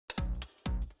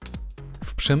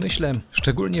przemyśle,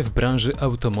 szczególnie w branży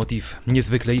automotive,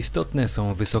 niezwykle istotne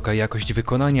są wysoka jakość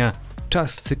wykonania,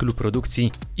 czas cyklu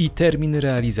produkcji i termin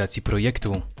realizacji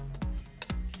projektu.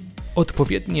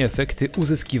 Odpowiednie efekty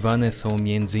uzyskiwane są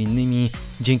m.in.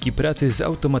 dzięki pracy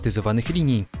zautomatyzowanych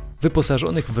linii,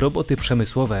 wyposażonych w roboty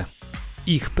przemysłowe.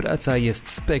 Ich praca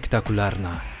jest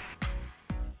spektakularna.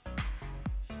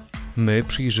 My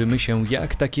przyjrzymy się,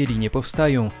 jak takie linie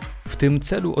powstają. W tym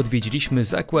celu odwiedziliśmy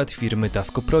zakład firmy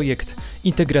Taskoprojekt,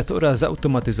 integratora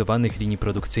zautomatyzowanych linii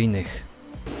produkcyjnych.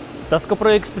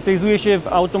 Taskoprojekt specjalizuje się w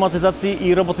automatyzacji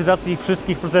i robotyzacji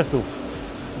wszystkich procesów.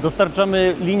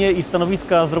 Dostarczamy linie i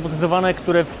stanowiska zrobotyzowane,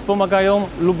 które wspomagają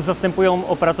lub zastępują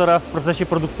operatora w procesie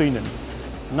produkcyjnym.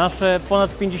 Nasze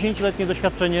ponad 50-letnie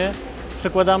doświadczenie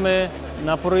przekładamy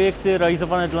na projekty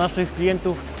realizowane dla naszych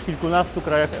klientów w kilkunastu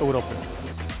krajach Europy.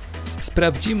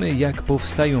 Sprawdzimy, jak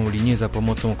powstają linie, za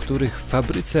pomocą których w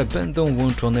fabryce będą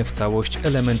łączone w całość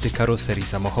elementy karoserii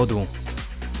samochodu.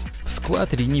 W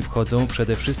skład linii wchodzą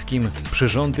przede wszystkim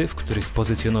przyrządy, w których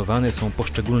pozycjonowane są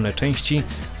poszczególne części,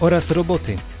 oraz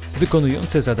roboty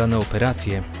wykonujące zadane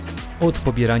operacje, od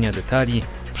pobierania detali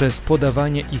przez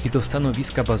podawanie ich do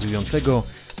stanowiska bazującego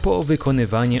po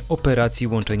wykonywanie operacji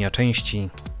łączenia części.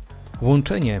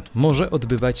 Łączenie może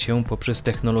odbywać się poprzez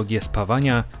technologie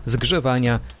spawania,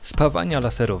 zgrzewania, spawania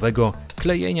laserowego,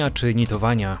 klejenia czy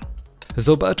nitowania.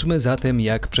 Zobaczmy zatem,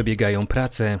 jak przebiegają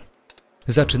prace.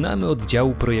 Zaczynamy od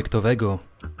działu projektowego.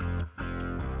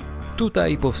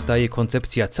 Tutaj powstaje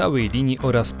koncepcja całej linii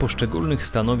oraz poszczególnych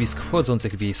stanowisk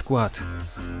wchodzących w jej skład.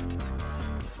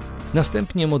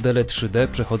 Następnie modele 3D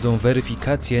przechodzą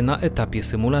weryfikację na etapie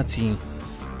symulacji.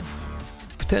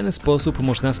 W ten sposób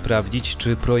można sprawdzić,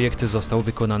 czy projekt został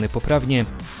wykonany poprawnie,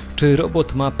 czy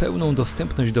robot ma pełną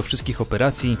dostępność do wszystkich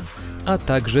operacji, a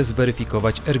także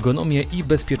zweryfikować ergonomię i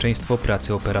bezpieczeństwo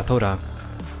pracy operatora.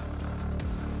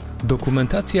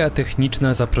 Dokumentacja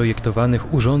techniczna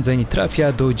zaprojektowanych urządzeń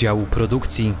trafia do działu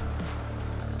produkcji.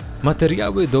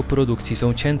 Materiały do produkcji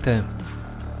są cięte.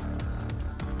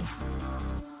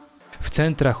 W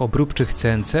centrach obróbczych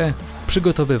CNC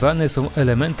przygotowywane są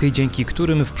elementy, dzięki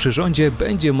którym w przyrządzie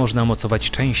będzie można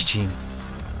mocować części.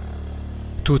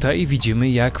 Tutaj widzimy,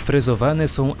 jak frezowane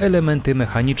są elementy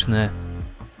mechaniczne.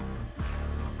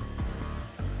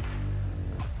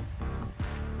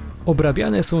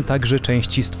 Obrabiane są także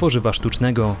części z tworzywa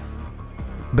sztucznego.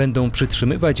 Będą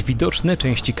przytrzymywać widoczne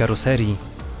części karoserii.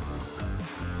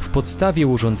 W podstawie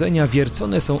urządzenia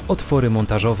wiercone są otwory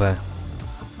montażowe.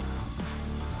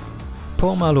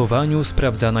 Po malowaniu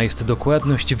sprawdzana jest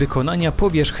dokładność wykonania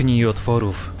powierzchni i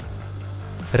otworów.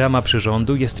 Rama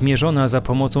przyrządu jest mierzona za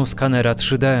pomocą skanera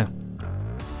 3D.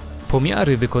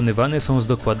 Pomiary wykonywane są z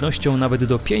dokładnością nawet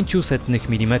do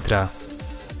 0,05 mm.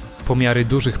 Pomiary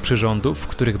dużych przyrządów, w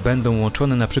których będą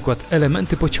łączone np.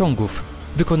 elementy pociągów,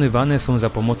 wykonywane są za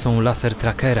pomocą laser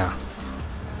trackera.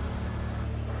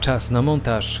 Czas na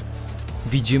montaż.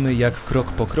 Widzimy, jak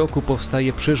krok po kroku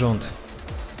powstaje przyrząd.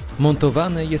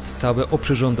 Montowane jest całe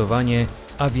oprzyrządowanie,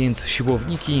 a więc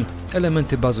siłowniki,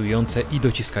 elementy bazujące i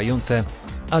dociskające,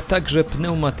 a także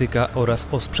pneumatyka oraz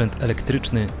osprzęt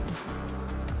elektryczny.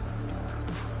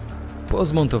 Po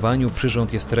zmontowaniu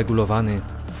przyrząd jest regulowany.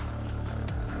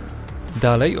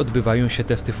 Dalej odbywają się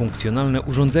testy funkcjonalne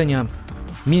urządzenia,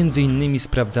 m.in.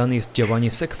 sprawdzane jest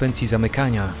działanie sekwencji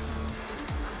zamykania.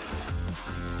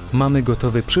 Mamy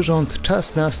gotowy przyrząd,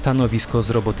 czas na stanowisko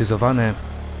zrobotyzowane.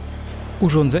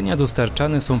 Urządzenia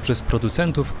dostarczane są przez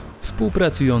producentów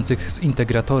współpracujących z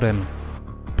integratorem.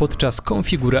 Podczas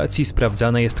konfiguracji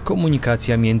sprawdzana jest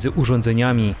komunikacja między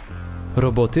urządzeniami.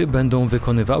 Roboty będą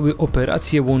wykonywały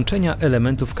operacje łączenia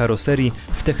elementów karoserii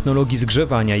w technologii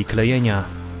zgrzewania i klejenia.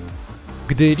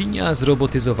 Gdy linia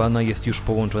zrobotyzowana jest już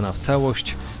połączona w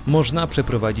całość, można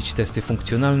przeprowadzić testy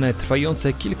funkcjonalne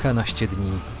trwające kilkanaście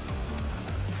dni.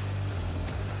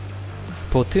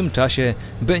 Po tym czasie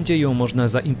będzie ją można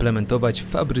zaimplementować w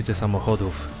fabryce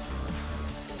samochodów.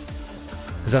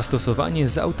 Zastosowanie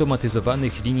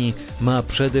zautomatyzowanych linii ma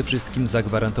przede wszystkim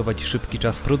zagwarantować szybki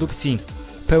czas produkcji,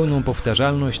 pełną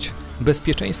powtarzalność,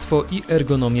 bezpieczeństwo i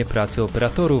ergonomię pracy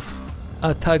operatorów,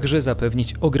 a także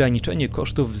zapewnić ograniczenie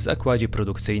kosztów w zakładzie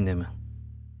produkcyjnym.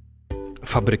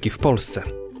 Fabryki w Polsce.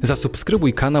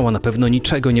 Zasubskrybuj kanał, a na pewno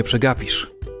niczego nie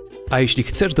przegapisz. A jeśli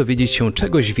chcesz dowiedzieć się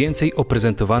czegoś więcej o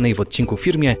prezentowanej w odcinku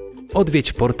firmie,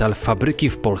 odwiedź portal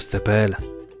fabrykiwpolsce.pl.